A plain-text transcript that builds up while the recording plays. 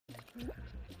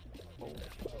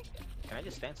Can I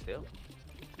just stand still?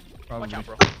 Probably. Watch out,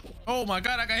 bro. Oh my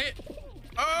god, I got hit.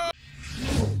 Oh!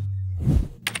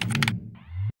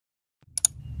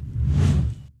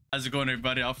 How's it going,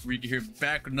 everybody? Alpharique here,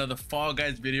 back with another Fall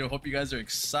Guys video. Hope you guys are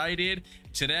excited.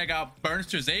 Today I got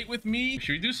Burnsters 8 with me.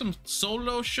 Should we do some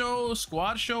solo show,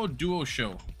 squad show, duo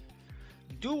show?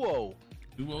 Duo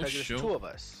Show. There's two of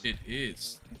us. It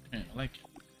is. Okay, I like it.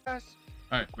 Yes.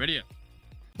 All right, ready up.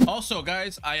 Also,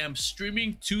 guys, I am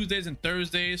streaming Tuesdays and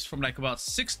Thursdays from like about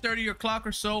 6:30 o'clock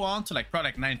or so on to like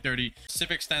probably like 9:30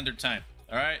 Pacific Standard Time.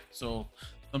 All right, so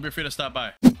don't be afraid to stop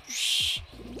by.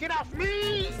 Get off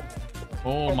me!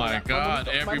 Oh my god,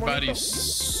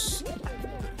 everybody's...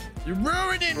 You're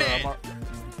ruining it!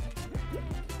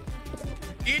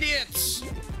 Idiots!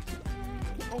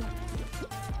 Oh.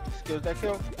 Skills that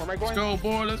kill. Where am I going? Let's go,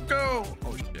 boy, let's go!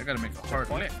 Oh shit, I gotta make a hard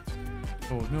left.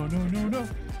 Oh, no, no, no, no.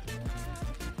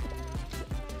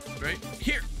 Right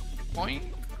here. Boing.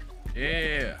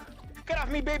 Yeah. Get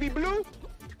off me, baby blue!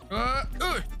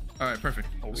 Alright, perfect.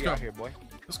 Let's go. Out here, boy.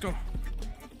 Let's go.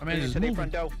 My man is moving. moving.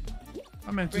 Front door.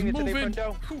 My man's Bring it to the moving. front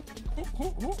door.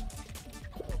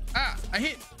 Ah, I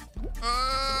hit.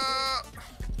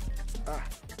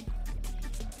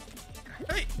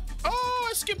 Hey. Oh,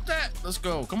 I skipped that. Let's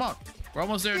go. Come on. We're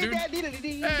almost there, dude.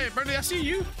 Hey, Bernie, I see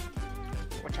you.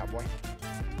 Watch out, boy.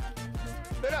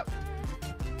 Spit up.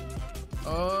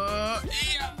 Yeah.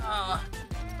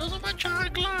 Those are my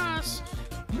child glass.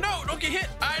 No, don't get hit.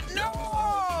 I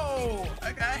know.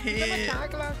 I got hit.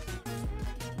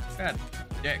 God,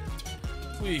 yeah.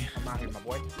 I'm out here, my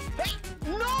boy. Hey,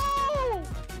 no!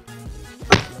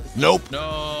 Nope.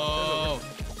 No.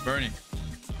 Bernie,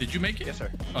 did you make it? Yes,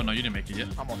 sir. Oh no, you didn't make it yet.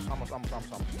 Almost.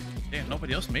 Damn,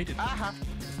 nobody else made it.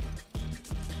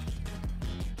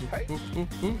 Hey.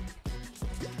 Ooh.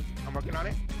 I'm working on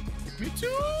it. Me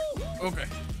too. Okay.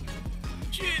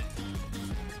 Shit.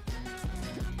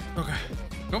 Okay.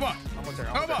 Come on. Almost there.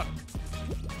 Come on.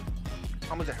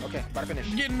 Almost there. Okay, about to finish.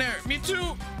 Get in there. Me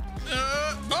too.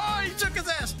 Oh, he took his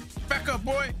ass. Back up,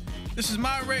 boy. This is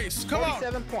my race. Come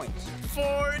 47 on. 47 points.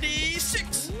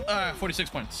 46. 46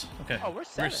 points. Okay. Oh, we're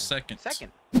second.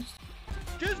 Second.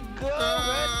 Just go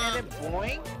and then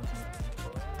boing.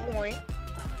 Boing.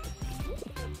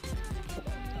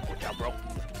 Watch out, bro.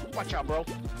 Watch out, bro.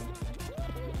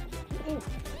 Ooh.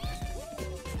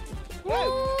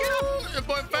 Whoa, get up! Your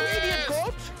boy fast. Idiot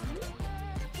goat.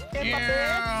 In my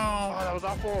bed. Oh, that was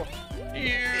awful.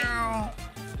 Yeah.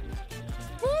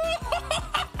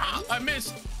 I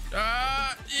missed.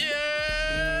 Yeah.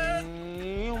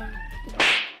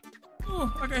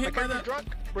 Oh, I got hit by that.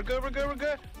 Drunk. We're good.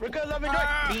 Love and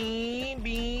drunk.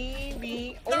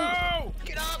 Bean. Oh, no.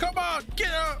 get up. Come on,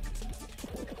 get up.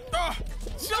 Oh,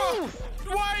 so,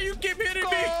 why you keep hitting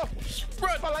me?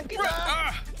 Run.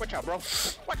 Watch out, bro.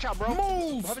 Watch out, bro.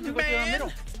 Move, what you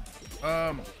man.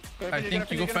 Go I think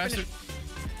you go faster.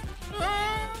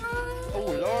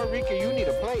 Oh, Lord, Rika, you need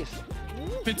a place.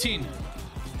 15.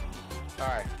 All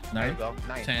right. 9. There you go.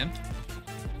 9. 10.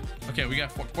 Okay, we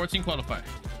got 14 qualified.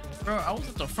 Bro, I was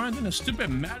at the front and the stupid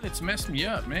mallets messed me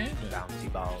up, man. Bouncy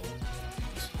balls.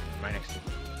 Right next to me.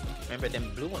 Remember,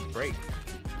 them blue ones break.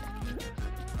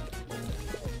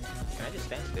 Can I just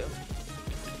stand still?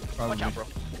 Probably. Watch out, bro.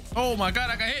 Oh my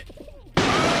god, I got hit.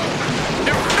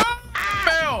 There we go.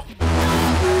 Fell.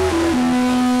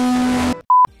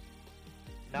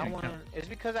 That one is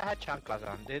because I had chanclas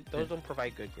on. Those don't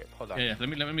provide good grip. Hold on. Yeah. Let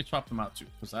me swap them out too.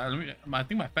 Cause I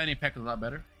think my fanny pack is a lot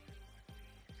better.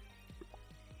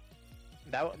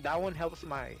 That one helps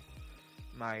my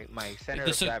center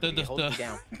of gravity. Hold me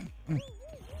down.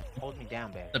 Hold me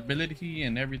down, man. Stability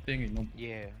and everything. You know.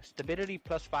 Yeah, stability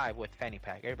 +5 with fanny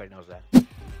pack. Everybody knows that.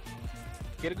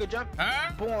 Get a good jump.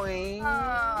 Boing.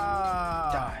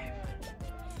 Dive.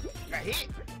 Got hit.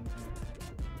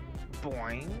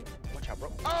 Boing. Watch out,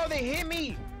 bro. Oh, they hit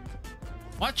me.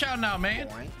 Watch out now, man.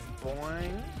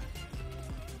 Boing.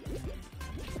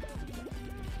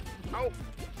 Oh.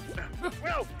 No.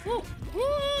 Woo.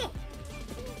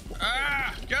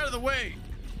 Get out of the way.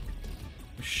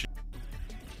 Shit.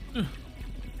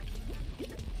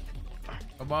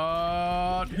 Come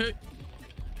on, hit.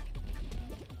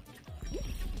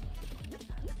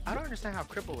 I don't understand how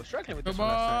Cripple was struggling with this Come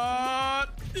one on.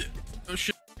 Oh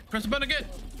shit. Press the button again.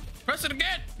 Press it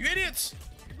again, you idiots.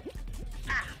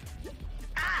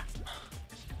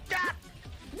 Stop!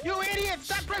 You idiot!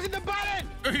 Stop pressing the button!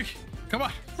 Come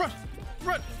on, run.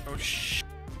 Oh shit.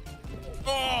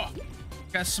 Oh,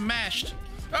 got smashed.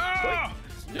 Oh,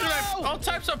 no! Like all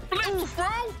types of flips,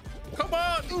 bro. Come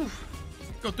on. Oof.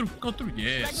 Go through.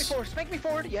 Yes. Smack me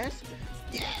forward. Yes.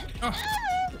 Yeah. Oh.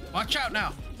 Watch out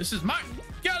now. This is mine.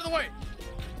 Get out of the way.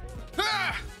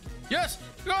 Ah! Yes.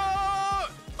 Go.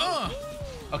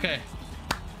 Okay.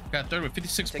 Got third with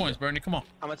 56 points, Bernie. Come on.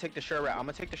 I'm gonna take the sure route. I'm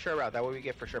gonna take the sure route. That way we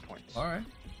get for sure points. All right.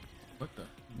 What the?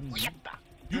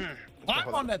 Okay,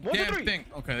 Climb on that One, two, damn three. thing.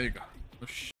 Okay, there you go. Oh,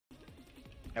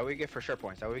 That way we get for sure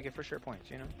points. That way we get for sure points.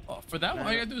 You know. oh, for that one,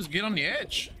 all you gotta do is get on the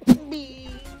edge.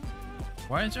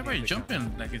 Why is everybody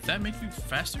jumping? Like, does that make you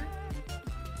faster?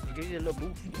 You give you a little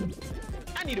boost.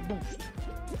 I need a boost.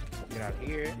 Get out of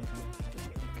here.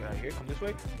 Get out of here. Come this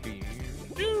way.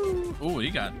 Oh, he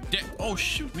got deck. Oh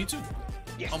shoot, me too.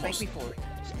 Yes, Almost. make me forward.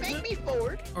 Make me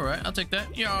forward. All right, I'll take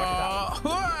that. Yeah.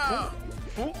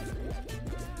 Fool.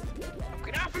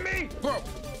 Get off of me. Bro.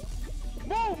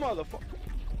 Move, motherfucker.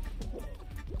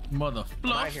 Mother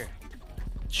fluff. Right here.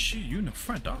 Shit, you in the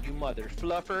front, dog. You mother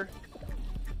fluffer.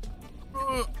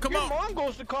 Come Your on. mom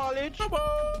goes to college. Come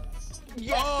on.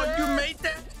 Yes, oh, sir. you made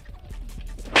that.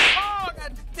 Oh, I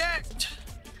got decked.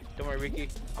 Don't worry, Ricky.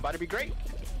 I'm about to be great.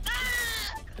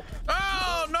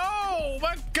 Oh no!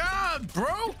 My God,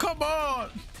 bro, come on!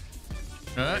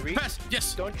 Ricky, Pass.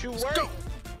 Yes. Don't you Let's worry. go.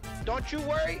 Don't you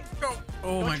worry. Go.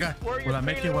 Oh Don't my you God! worry Will I your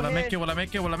make pretty it? Will I little make head. it? Will I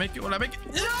make it? Will I make it? Will I make it?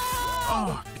 No!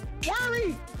 Oh,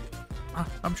 Worry.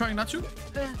 I'm trying not to.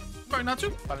 Trying not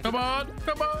to. Come on.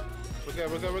 Come on. We're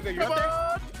good. We're good. We're good. You're Come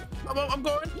up on. I'm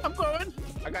going. I'm going.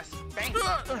 there. I got spanked.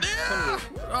 Yeah.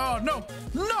 Oh no.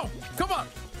 No. Come on.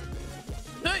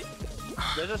 Hey.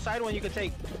 There's a side one you can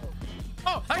take.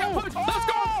 Oh, I got punched. Let's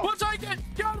go. Oh. Once I get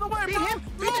out of the way, Beat bro. him.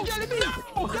 Beat the jelly bean.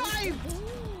 No. Dive.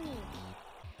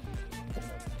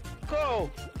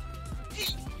 Go.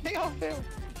 They all failed.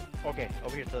 Okay,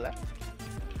 over here to the left.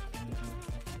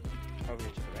 Over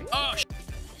here to the right. Oh.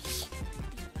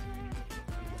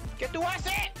 Get the what's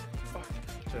it? Oh,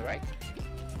 to the right.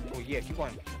 Oh yeah, keep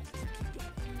going.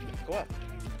 Go up.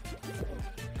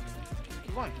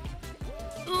 Keep going.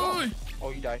 Ooh.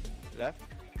 Oh, you died. Left.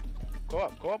 Go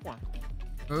up one.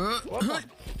 Go up one.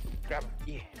 Grab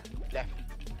it. Yeah. Left.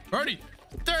 Birdie,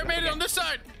 third made it on this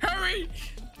side. Hurry!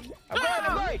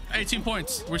 I'm going. 18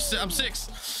 points. I'm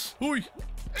 6. Ooh.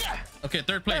 Yeah. Okay,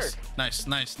 third place. Third. Nice,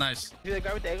 nice, nice. See the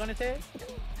guy with the egg on his head?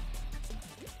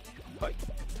 Hi.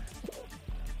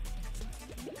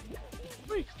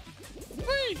 Wee.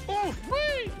 Wee. Oof.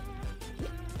 Wee.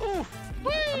 Oof.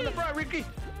 Wee. I'm in the front, Ricky.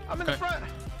 I'm in the Okay. front.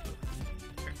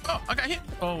 Oh, I got hit.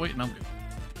 Oh, wait, no, I'm good.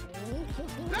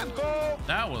 Let's go.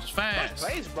 That was First fast.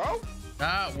 place, bro.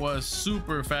 That was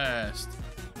super fast.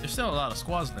 There's still a lot of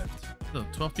squads left. Still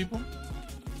 12 people.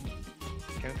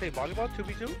 Can we play volleyball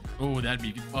 2v2? Oh, that'd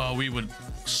be. Oh, we would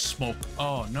smoke.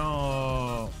 Oh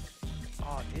no.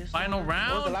 Oh, this Final one.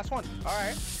 round? What was the last one? All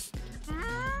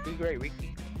right. Be great,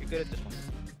 Ricky. You're good at this one.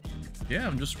 Yeah,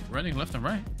 I'm just running left and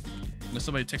right. Unless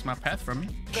somebody takes my path from me.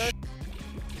 Good.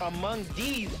 Among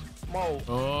these, Mo.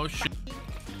 Oh shit.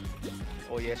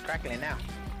 Oh yeah, it's crackling now.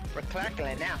 We're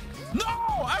crackling now. No,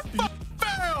 I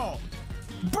fell,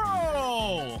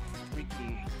 bro.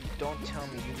 Ricky, don't tell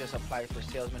me you just applied for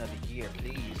Salesman of the Year,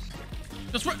 please.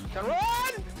 Just run. Can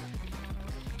run!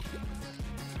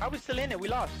 How we still in it? We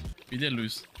lost. We did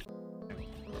lose.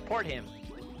 Report him.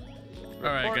 All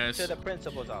right, Report guys. to the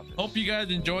principal's office. Hope you guys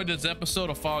enjoyed this episode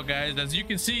of Fall Guys. As you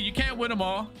can see, you can't win them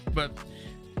all, but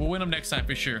we'll win them next time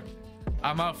for sure.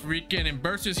 I'm Alpharique, and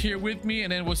Burst is here with me,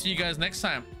 and then we'll see you guys next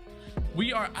time.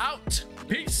 We are out.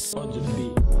 Peace.